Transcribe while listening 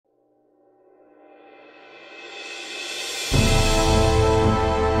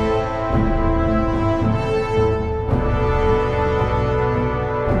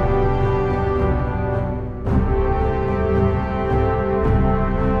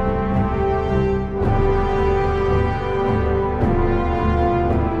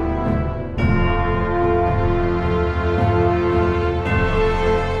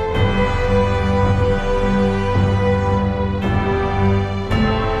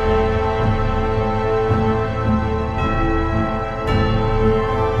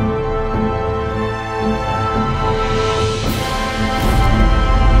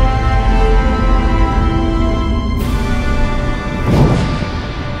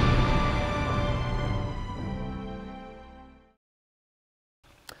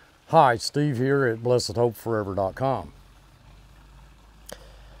Hi, Steve here at blessedhopeforever.com.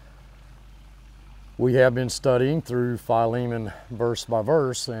 We have been studying through Philemon verse by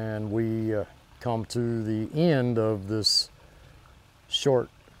verse, and we come to the end of this short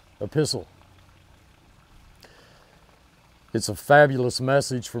epistle. It's a fabulous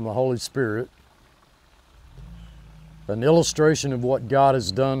message from the Holy Spirit, an illustration of what God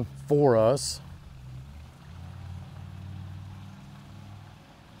has done for us.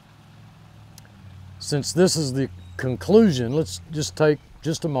 Since this is the conclusion, let's just take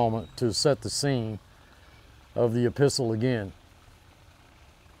just a moment to set the scene of the epistle again.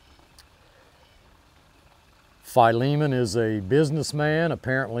 Philemon is a businessman,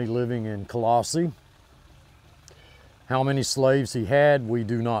 apparently living in Colossae. How many slaves he had, we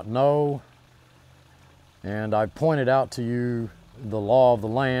do not know. And I pointed out to you the law of the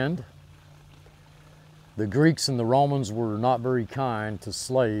land. The Greeks and the Romans were not very kind to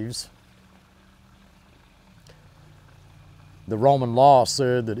slaves. The Roman law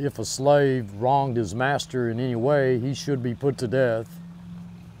said that if a slave wronged his master in any way, he should be put to death.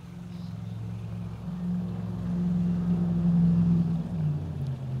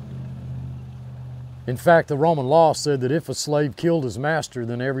 In fact, the Roman law said that if a slave killed his master,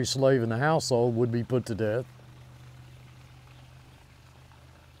 then every slave in the household would be put to death.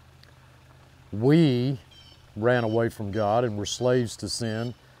 We ran away from God and were slaves to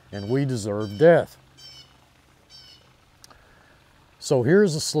sin, and we deserved death. So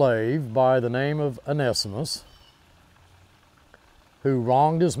here's a slave by the name of Onesimus who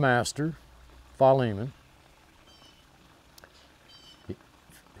wronged his master, Philemon.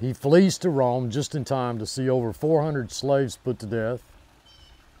 He flees to Rome just in time to see over 400 slaves put to death,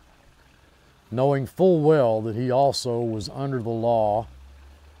 knowing full well that he also was under the law,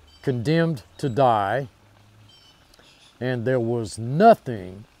 condemned to die, and there was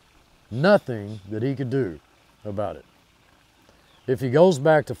nothing that he could do about it. If he goes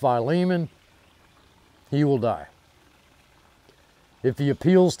back to Philemon, he will die. If he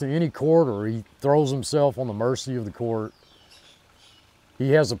appeals to any court or he throws himself on the mercy of the court,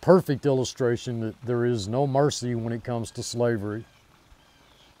 he has a perfect illustration that there is no mercy when it comes to slavery.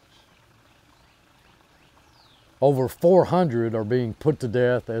 Over 400 are being put to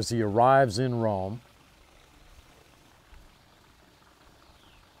death as he arrives in Rome.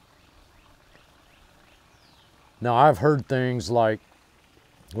 Now, I've heard things like,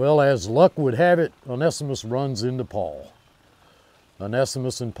 well, as luck would have it, Onesimus runs into Paul.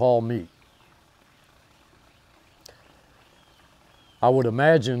 Onesimus and Paul meet. I would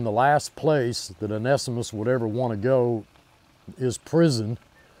imagine the last place that Onesimus would ever want to go is prison,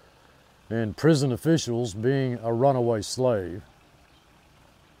 and prison officials being a runaway slave.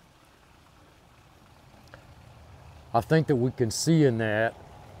 I think that we can see in that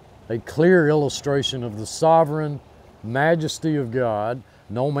a clear illustration of the sovereign majesty of God.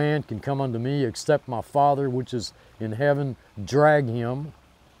 No man can come unto me except my Father which is in heaven drag him,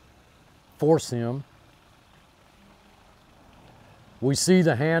 force him. We see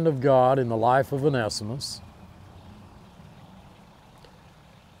the hand of God in the life of Onesimus.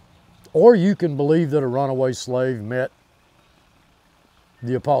 Or you can believe that a runaway slave met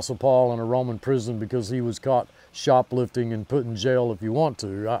the Apostle Paul in a Roman prison because he was caught shoplifting and put in jail if you want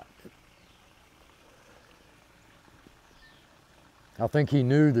to. I think he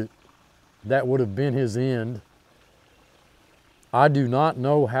knew that that would have been his end. I do not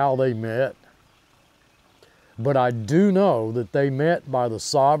know how they met, but I do know that they met by the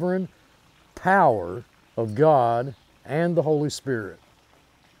sovereign power of God and the Holy Spirit.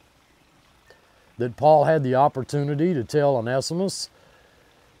 That Paul had the opportunity to tell Onesimus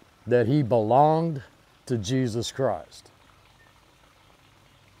that he belonged to Jesus Christ.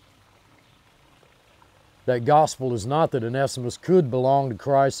 That gospel is not that Onesimus could belong to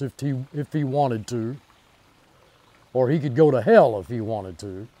Christ if he wanted to, or he could go to hell if he wanted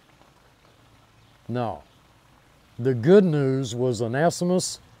to. No. The good news was,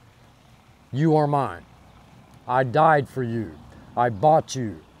 Onesimus, you are mine. I died for you. I bought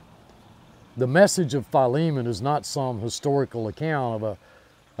you. The message of Philemon is not some historical account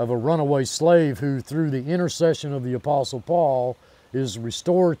of a runaway slave who, through the intercession of the Apostle Paul, is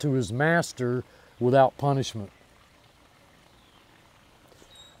restored to his master without punishment.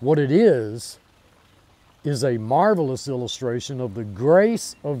 What it is a marvelous illustration of the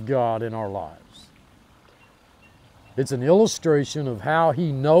grace of God in our lives. It's an illustration of how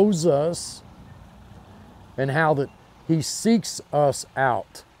He knows us and how that He seeks us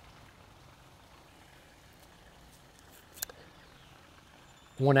out.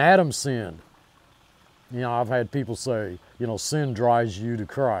 When Adam sinned, You know, I've had people say, you know, sin drives you to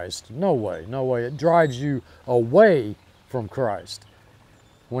Christ. No way, no way. It drives you away from Christ.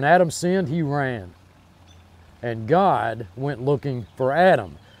 When Adam sinned, he ran. And God went looking for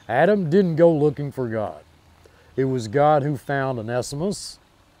Adam. Adam didn't go looking for God. It was God who found Onesimus.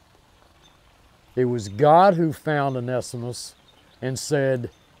 It was God who found Onesimus and said,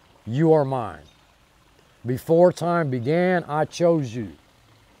 "You are mine. Before time began, I chose you.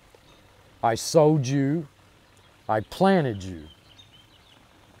 I sowed you. I planted you."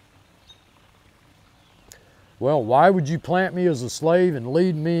 Well, why would you plant me as a slave and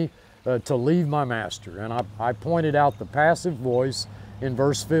lead me to leave my master? And I pointed out the passive voice in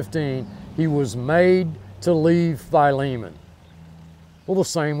verse 15. He was made to leave Philemon. Well, the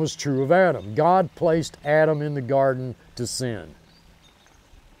same was true of Adam. God placed Adam in the garden to sin.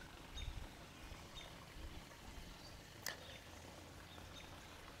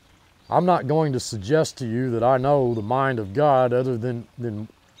 I'm not going to suggest to you that I know the mind of God other than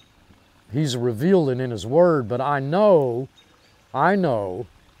He's revealed it in His Word, but I know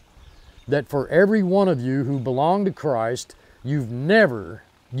that for every one of you who belong to Christ, you've never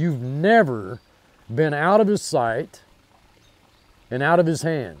been out of His sight and out of His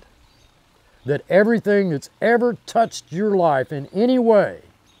hand. That everything that's ever touched your life in any way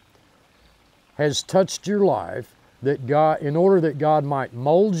has touched your life, that God, in order that God might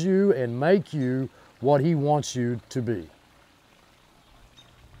mold you and make you what He wants you to be.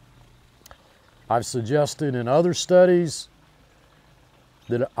 I've suggested in other studies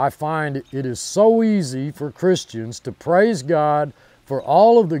that I find it is so easy for Christians to praise God for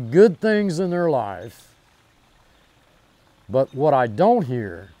all of the good things in their life, but what I don't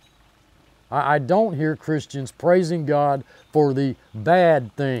hear, I don't hear Christians praising God for the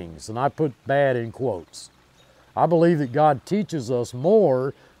bad things, and I put bad in quotes. I believe that God teaches us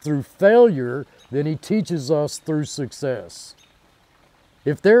more through failure than He teaches us through success.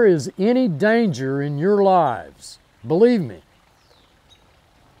 If there is any danger in your lives, believe me,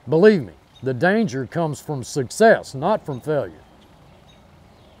 the danger comes from success, not from failure.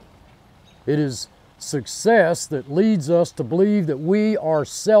 It is success that leads us to believe that we are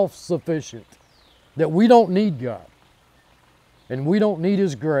self-sufficient, that we don't need God, and we don't need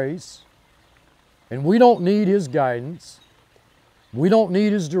His grace, and we don't need His guidance, we don't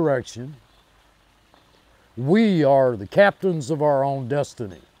need His direction. We are the captains of our own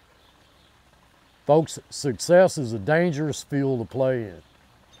destiny. Folks, success is a dangerous field to play in.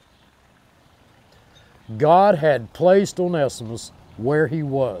 God had placed Onesimus where he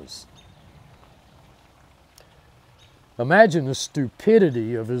was. Imagine the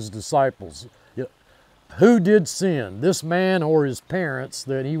stupidity of His disciples. Who did sin, this man or his parents,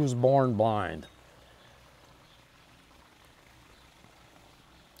 that he was born blind?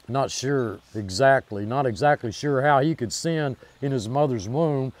 Not exactly sure how he could sin in his mother's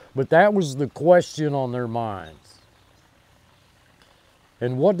womb, but that was the question on their minds.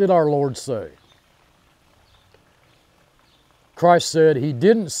 And what did our Lord say? Christ said He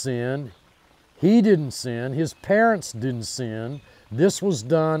didn't sin, His parents didn't sin. This was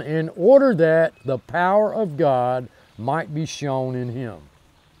done in order that the power of God might be shown in him.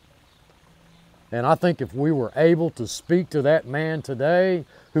 And I think if we were able to speak to that man today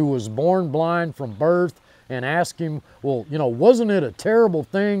who was born blind from birth and ask him, well, you know, wasn't it a terrible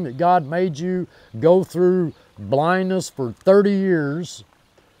thing that God made you go through blindness for 30 years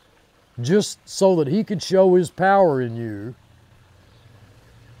just so that He could show His power in you?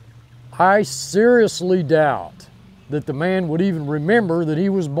 I seriously doubt that the man would even remember that he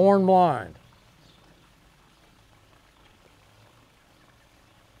was born blind.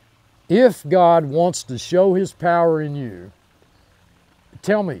 If God wants to show His power in you,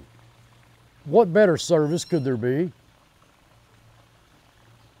 tell me, what better service could there be?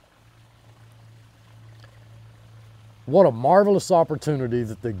 What a marvelous opportunity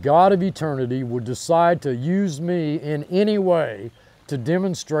that the God of eternity would decide to use me in any way to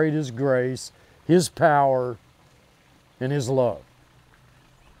demonstrate His grace, His power, and His love.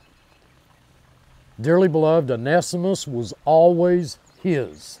 Dearly beloved, Onesimus was always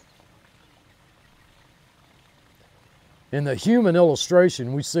His. In the human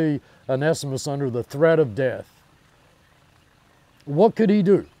illustration, we see Onesimus under the threat of death. What could he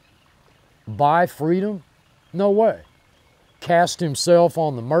do? Buy freedom? No way. Cast himself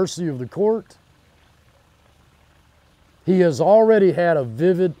on the mercy of the court? He has already had a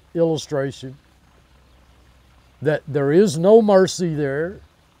vivid illustration that there is no mercy there,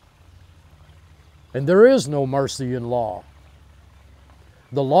 and there is no mercy in law.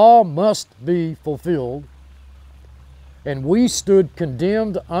 The law must be fulfilled, and we stood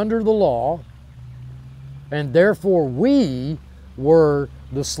condemned under the law, and therefore we were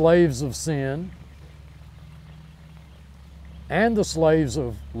the slaves of sin and the slaves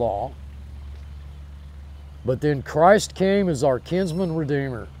of law. But then Christ came as our kinsman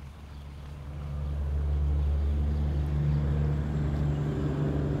redeemer.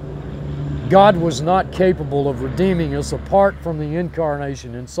 God was not capable of redeeming us apart from the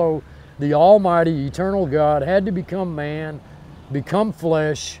incarnation, and so the Almighty, eternal God had to become man, become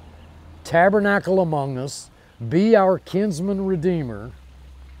flesh, tabernacle among us, be our kinsman redeemer,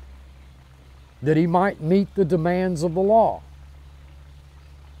 that He might meet the demands of the law.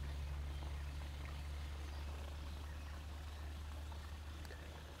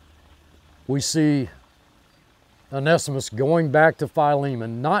 We see Onesimus going back to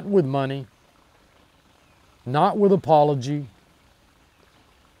Philemon, not with money, not with apology,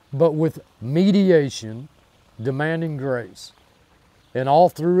 but with mediation, demanding grace. And all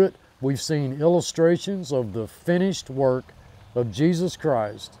through it, we've seen illustrations of the finished work of Jesus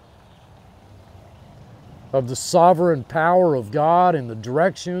Christ, of the sovereign power of God in the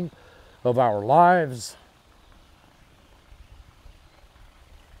direction of our lives.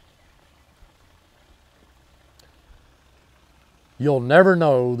 You'll never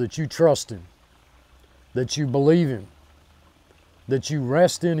know that you trust Him, that you believe Him, that you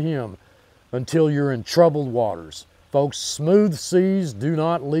rest in Him until you're in troubled waters. Folks, smooth seas do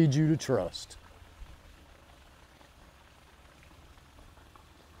not lead you to trust.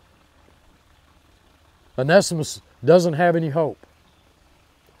 Onesimus doesn't have any hope.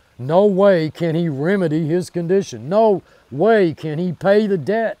 No way can he remedy his condition. No way can he pay the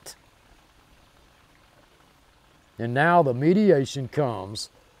debt. And now the mediation comes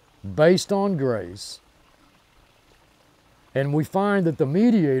based on grace. And we find that the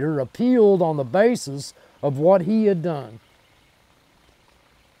mediator appealed on the basis of what he had done.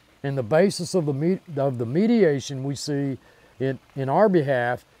 And the basis of the mediation we see in our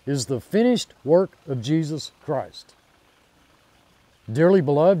behalf is the finished work of Jesus Christ. Dearly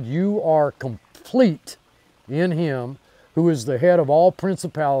beloved, you are complete in Him who is the head of all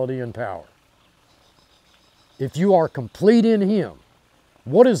principality and power. If you are complete in Him,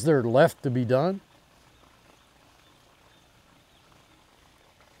 what is there left to be done?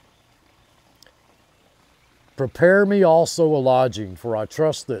 Prepare me also a lodging, for I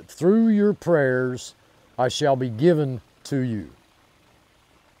trust that through your prayers I shall be given to you.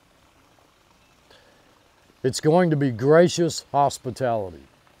 It's going to be gracious hospitality.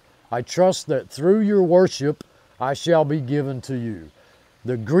 I trust that through your worship I shall be given to you.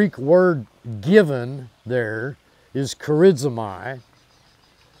 The Greek word given there is charizomai.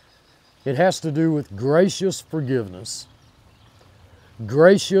 It has to do with gracious forgiveness,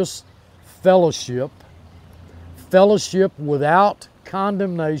 gracious fellowship, fellowship without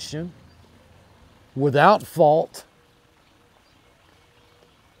condemnation, without fault.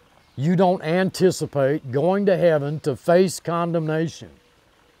 You don't anticipate going to heaven to face condemnation,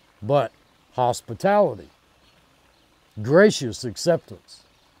 but hospitality, gracious acceptance.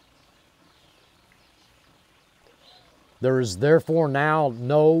 There is therefore now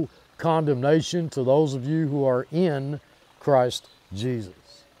no condemnation to those of you who are in Christ Jesus.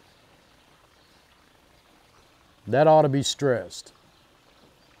 That ought to be stressed.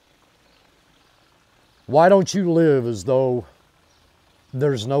 Why don't you live as though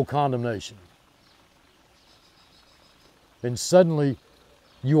there's no condemnation? And suddenly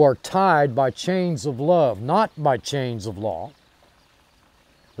you are tied by chains of love, not by chains of law.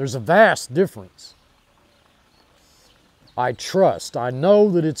 There's a vast difference. I trust, I know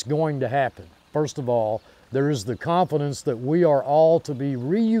that it's going to happen. First of all, there is the confidence that we are all to be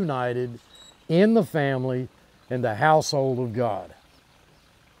reunited in the family and the household of God.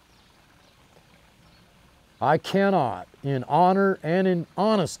 I cannot, in honor and in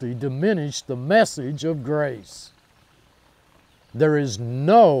honesty, diminish the message of grace. There is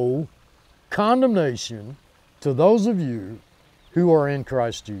no condemnation to those of you who are in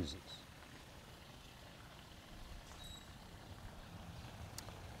Christ Jesus.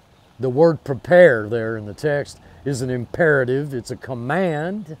 The word prepare there in the text is an imperative, it's a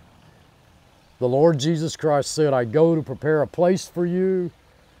command. The Lord Jesus Christ said, I go to prepare a place for you.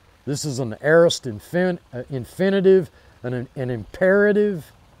 This is an aorist infinitive, an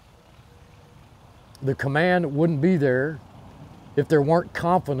imperative. The command wouldn't be there if there weren't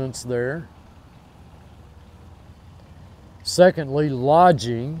confidence there. Secondly,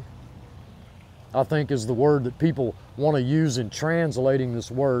 lodging, I think, is the word that people want to use in translating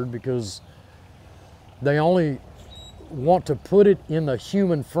this word because they only want to put it in the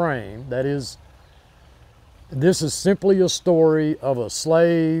human frame. That is, this is simply a story of a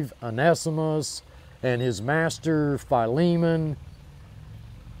slave, Onesimus, and his master Philemon.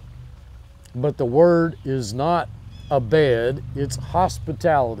 But the word is not a bed, it's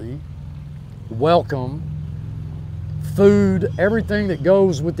hospitality, welcome, food, everything that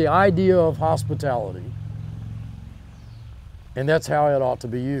goes with the idea of hospitality. And that's how it ought to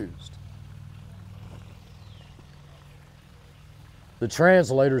be used. The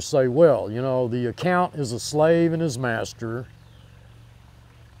translators say, well, you know, the account is a slave and his master,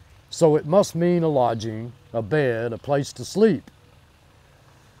 so it must mean a lodging, a bed, a place to sleep.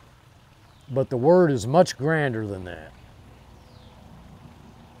 But the word is much grander than that.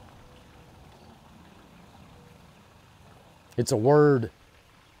 It's a word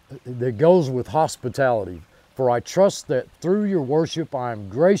that goes with hospitality. For I trust that through your worship I am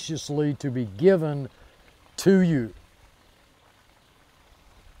graciously to be given to you.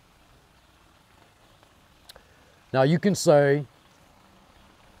 Now you can say,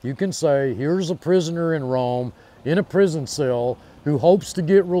 here's a prisoner in Rome in a prison cell who hopes to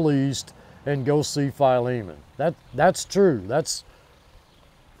get released and go see Philemon. That's true. That's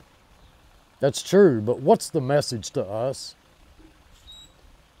true. But what's the message to us?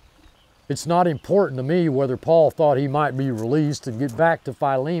 It's not important to me whether Paul thought he might be released and get back to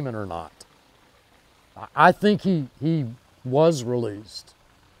Philemon or not. I think he was released.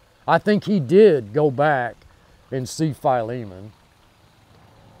 I think he did go back and see Philemon.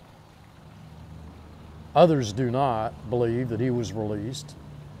 Others do not believe that he was released.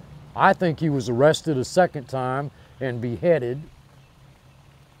 I think he was arrested a second time and beheaded.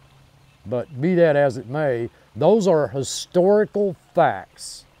 But be that as it may, those are historical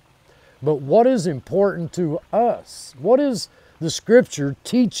facts. But what is important to us? What is the Scripture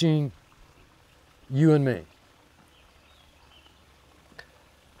teaching you and me?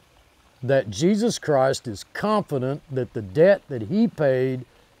 That Jesus Christ is confident that the debt that He paid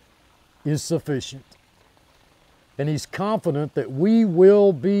is sufficient. And He's confident that we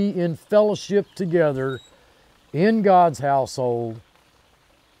will be in fellowship together in God's household,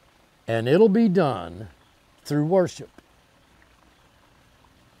 and it'll be done through worship.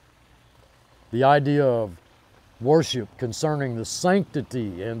 The idea of worship concerning the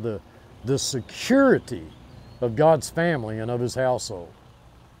sanctity and the security of God's family and of His household.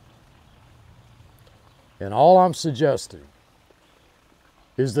 And all I'm suggesting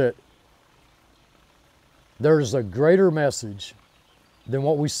is that there's a greater message than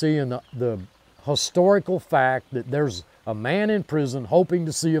what we see in the historical fact that there's a man in prison hoping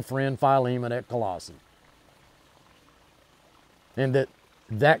to see a friend, Philemon, at Colossae. And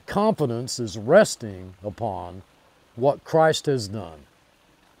that confidence is resting upon what Christ has done.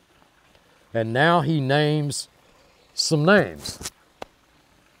 And now He names some names.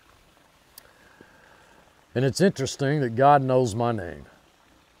 And it's interesting that God knows my name.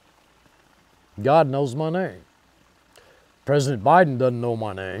 God knows my name. President Biden doesn't know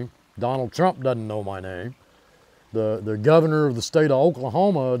my name. Donald Trump doesn't know my name. The governor of the state of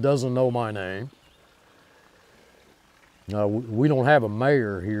Oklahoma doesn't know my name. We don't have a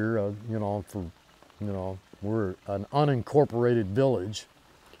mayor here, we're an unincorporated village.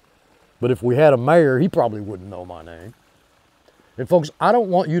 But if we had a mayor, he probably wouldn't know my name. And folks, I don't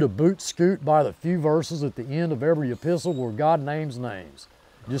want you to boot scoot by the few verses at the end of every epistle where God names names.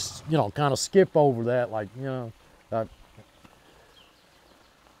 Just, kind of skip over that like,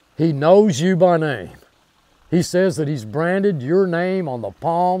 He knows you by name. He says that He's branded your name on the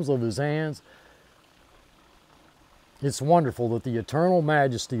palms of His hands. It's wonderful that the eternal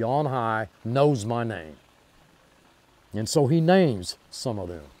majesty on high knows my name. And so He names some of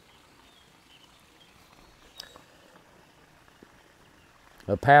them.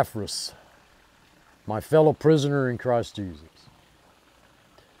 Epaphras, my fellow prisoner in Christ Jesus.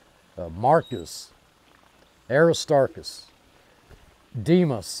 Marcus, Aristarchus,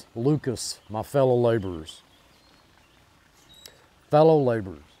 Demas, Lucas, my fellow laborers. Fellow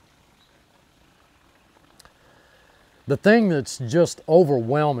laborers. The thing that's just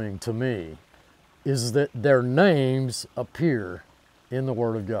overwhelming to me is that their names appear in the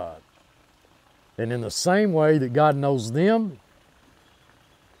Word of God. And in the same way that God knows them,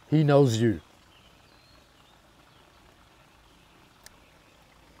 He knows you.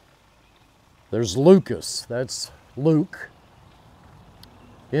 There's Lucas, that's Luke.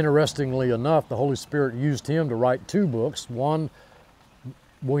 Interestingly enough, the Holy Spirit used him to write two books. One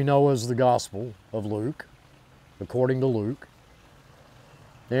we know as the Gospel of Luke, according to Luke.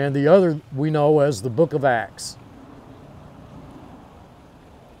 And the other we know as the book of Acts.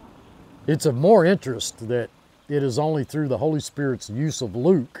 It's of more interest that it is only through the Holy Spirit's use of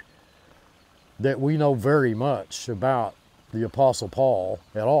Luke that we know very much about the Apostle Paul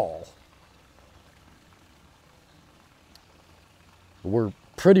at all. We're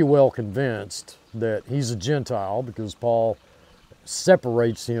pretty well convinced that he's a Gentile because Paul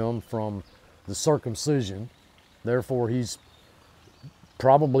separates him from the circumcision. Therefore, he's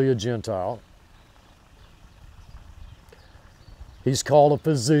probably a Gentile. He's called a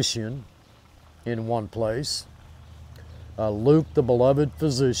physician in one place. Luke, the beloved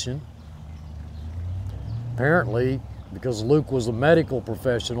physician. Apparently, because Luke was a medical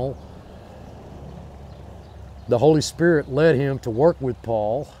professional, the Holy Spirit led him to work with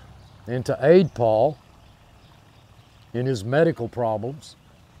Paul and to aid Paul in his medical problems.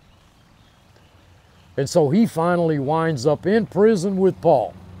 And so he finally winds up in prison with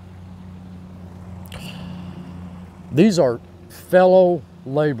Paul. These are fellow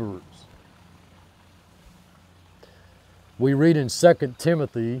laborers. We read in 2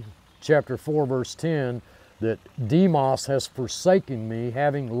 Timothy chapter 4, verse 10, that Demas has forsaken me,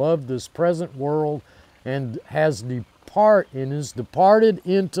 having loved this present world, and is departed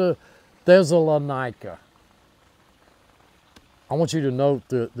into Thessalonica. I want you to note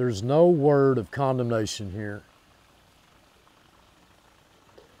that there's no word of condemnation here.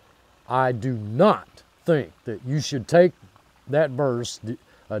 I do not think that you should take that verse,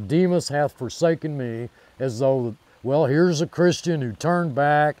 Demas hath forsaken me, as though, well, here's a Christian who turned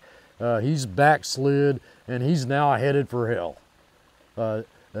back, he's backslid, and he's now headed for hell.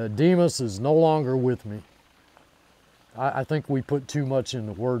 Demas is no longer with me. I think we put too much in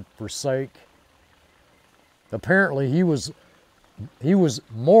the word forsake. Apparently he was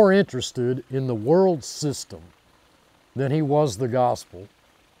more interested in the world system than he was the gospel.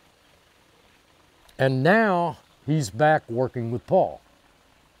 And now he's back working with Paul.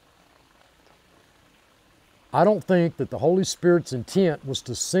 I don't think that the Holy Spirit's intent was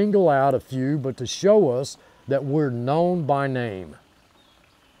to single out a few, but to show us that we're known by name.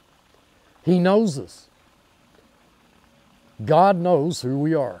 He knows us. God knows who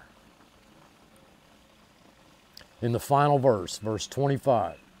we are. In the final verse, verse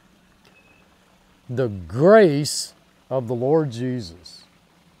 25, the grace of the Lord Jesus.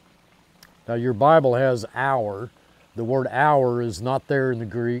 Now your Bible has our. The word our is not there in the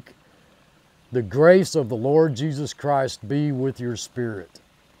Greek. The grace of the Lord Jesus Christ be with your spirit.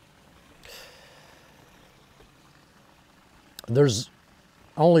 There's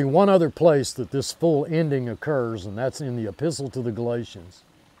only one other place that this full ending occurs, and that's in the epistle to the Galatians.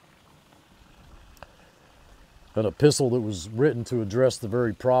 An epistle that was written to address the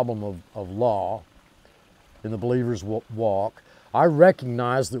very problem of law in the believer's walk. I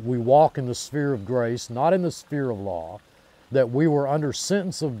recognize that we walk in the sphere of grace, not in the sphere of law, that we were under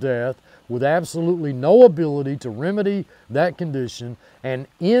sentence of death with absolutely no ability to remedy that condition, and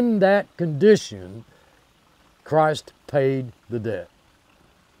in that condition, Christ paid the debt.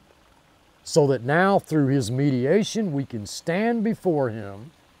 So that now through His mediation we can stand before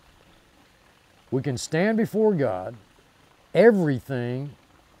Him, we can stand before God, everything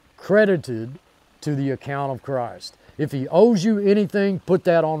credited to the account of Christ. If He owes you anything, put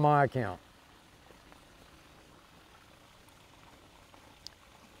that on my account.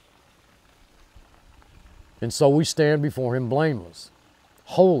 And so we stand before Him blameless,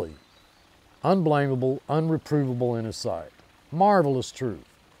 holy, unblameable, unreprovable in His sight. Marvelous truth.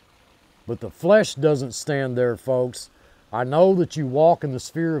 But the flesh doesn't stand there, folks. I know that you walk in the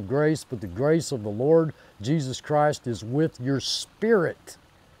sphere of grace, but the grace of the Lord Jesus Christ is with your spirit.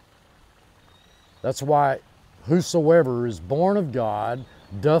 That's why whosoever is born of God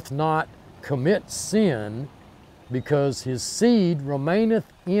doth not commit sin, because his seed remaineth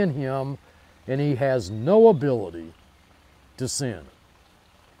in him, and he has no ability to sin.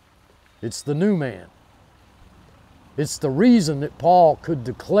 It's the new man. It's the reason that Paul could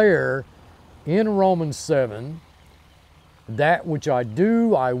declare in Romans 7, that which I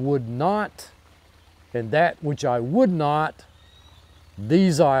do, I would not, and that which I would not,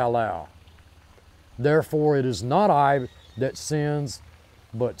 these I allow. Therefore it is not I that sins,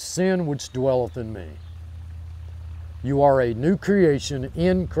 but sin which dwelleth in me. You are a new creation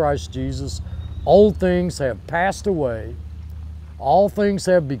in Christ Jesus. Old things have passed away. All things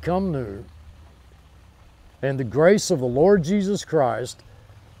have become new. And the grace of the Lord Jesus Christ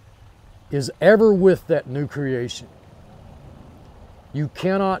is ever with that new creation. You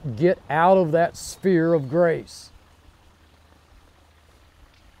cannot get out of that sphere of grace.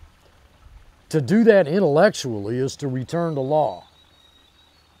 To do that intellectually is to return to law.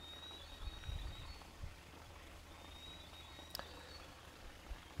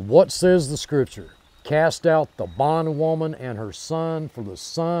 What says the Scripture? Cast out the bondwoman and her son, for the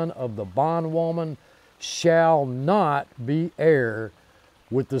son of the bondwoman shall not be heir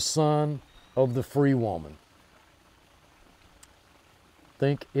with the son of the free woman.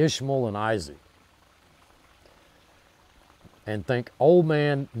 Think Ishmael and Isaac. And think old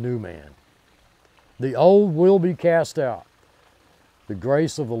man, new man. The old will be cast out. The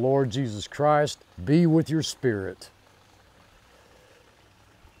grace of the Lord Jesus Christ be with your spirit.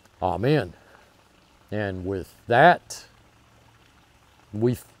 Amen. And with that,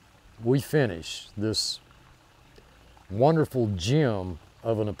 we finish this wonderful gem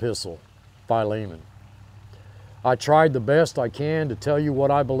of an epistle, Philemon. I tried the best I can to tell you what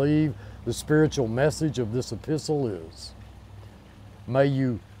I believe the spiritual message of this epistle is. May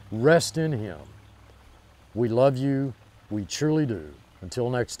you rest in Him. We love you. We truly do. Until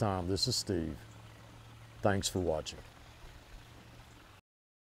next time, this is Steve. Thanks for watching.